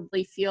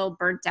probably feel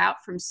burnt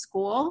out from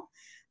school.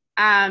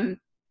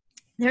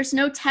 There's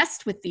no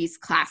test with these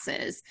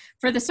classes.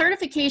 For the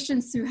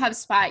certifications through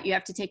HubSpot, you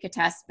have to take a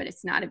test, but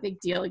it's not a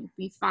big deal. You'll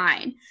be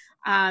fine.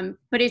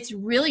 But it's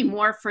really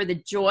more for the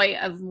joy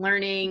of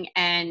learning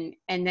and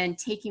then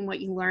taking what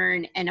you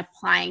learn and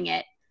applying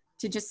it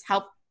to just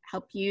help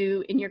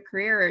you in your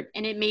career.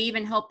 And it may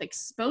even help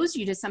expose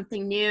you to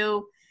something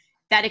new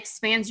that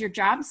expands your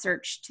job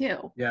search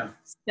too. Yeah.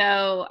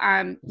 So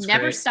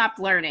never stop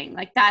learning.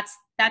 Like that's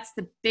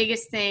the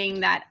biggest thing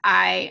that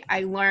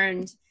I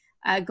learned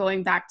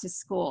going back to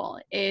school,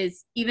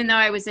 is even though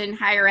I was in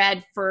higher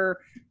ed for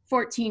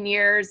 14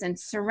 years and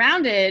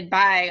surrounded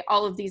by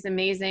all of these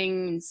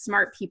amazing,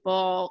 smart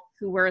people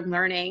who were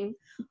learning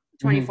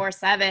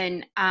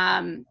 24/7,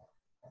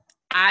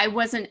 I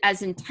wasn't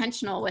as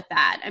intentional with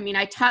that. I mean,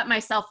 I taught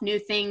myself new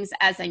things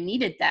as I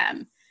needed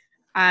them,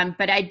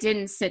 but I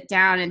didn't sit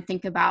down and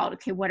think about,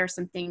 okay, what are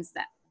some things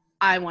that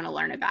I want to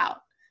learn about?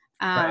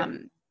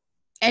 And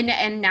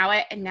now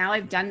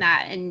I've done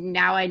that, and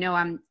now I know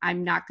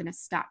I'm not going to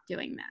stop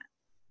doing that.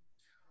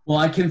 Well,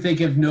 I can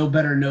think of no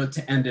better note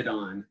to end it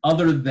on,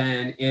 other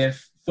than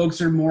if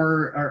folks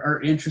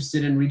are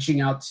interested in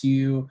reaching out to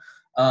you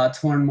to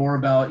learn more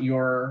about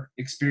your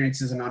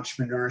experiences in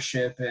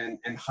entrepreneurship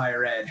and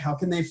higher ed, how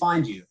can they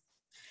find you?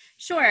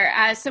 Sure.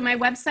 So my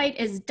website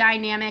is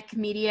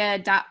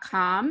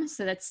dynamicmedia.com.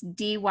 So that's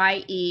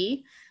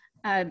DYE.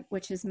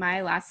 Which is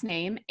my last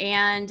name.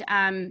 And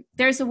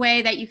there's a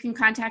way that you can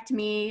contact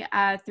me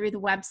through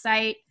the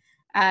website.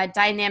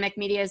 Dynamic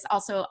Media is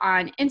also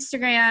on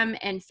Instagram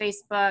and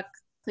Facebook.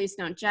 Please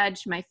don't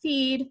judge my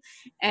feed.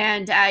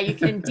 And you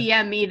can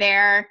DM me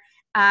there.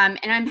 And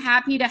I'm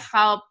happy to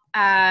help,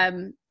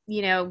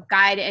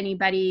 guide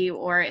anybody,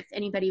 or if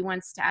anybody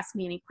wants to ask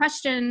me any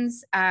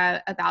questions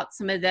about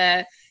some of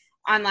the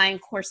online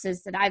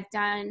courses that I've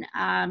done.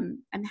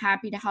 I'm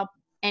happy to help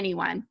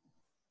anyone.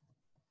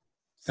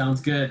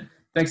 Sounds good.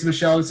 Thanks,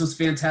 Michelle. This was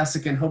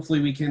fantastic, and hopefully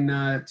we can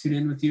tune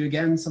in with you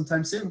again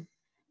sometime soon.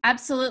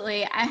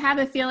 Absolutely. I have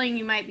a feeling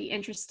you might be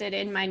interested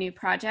in my new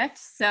project,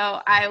 so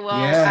I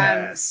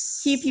will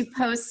keep you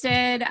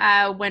posted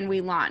when we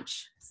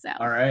launch. So.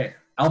 All right.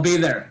 I'll be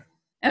there.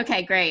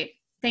 Okay, great.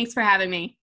 Thanks for having me.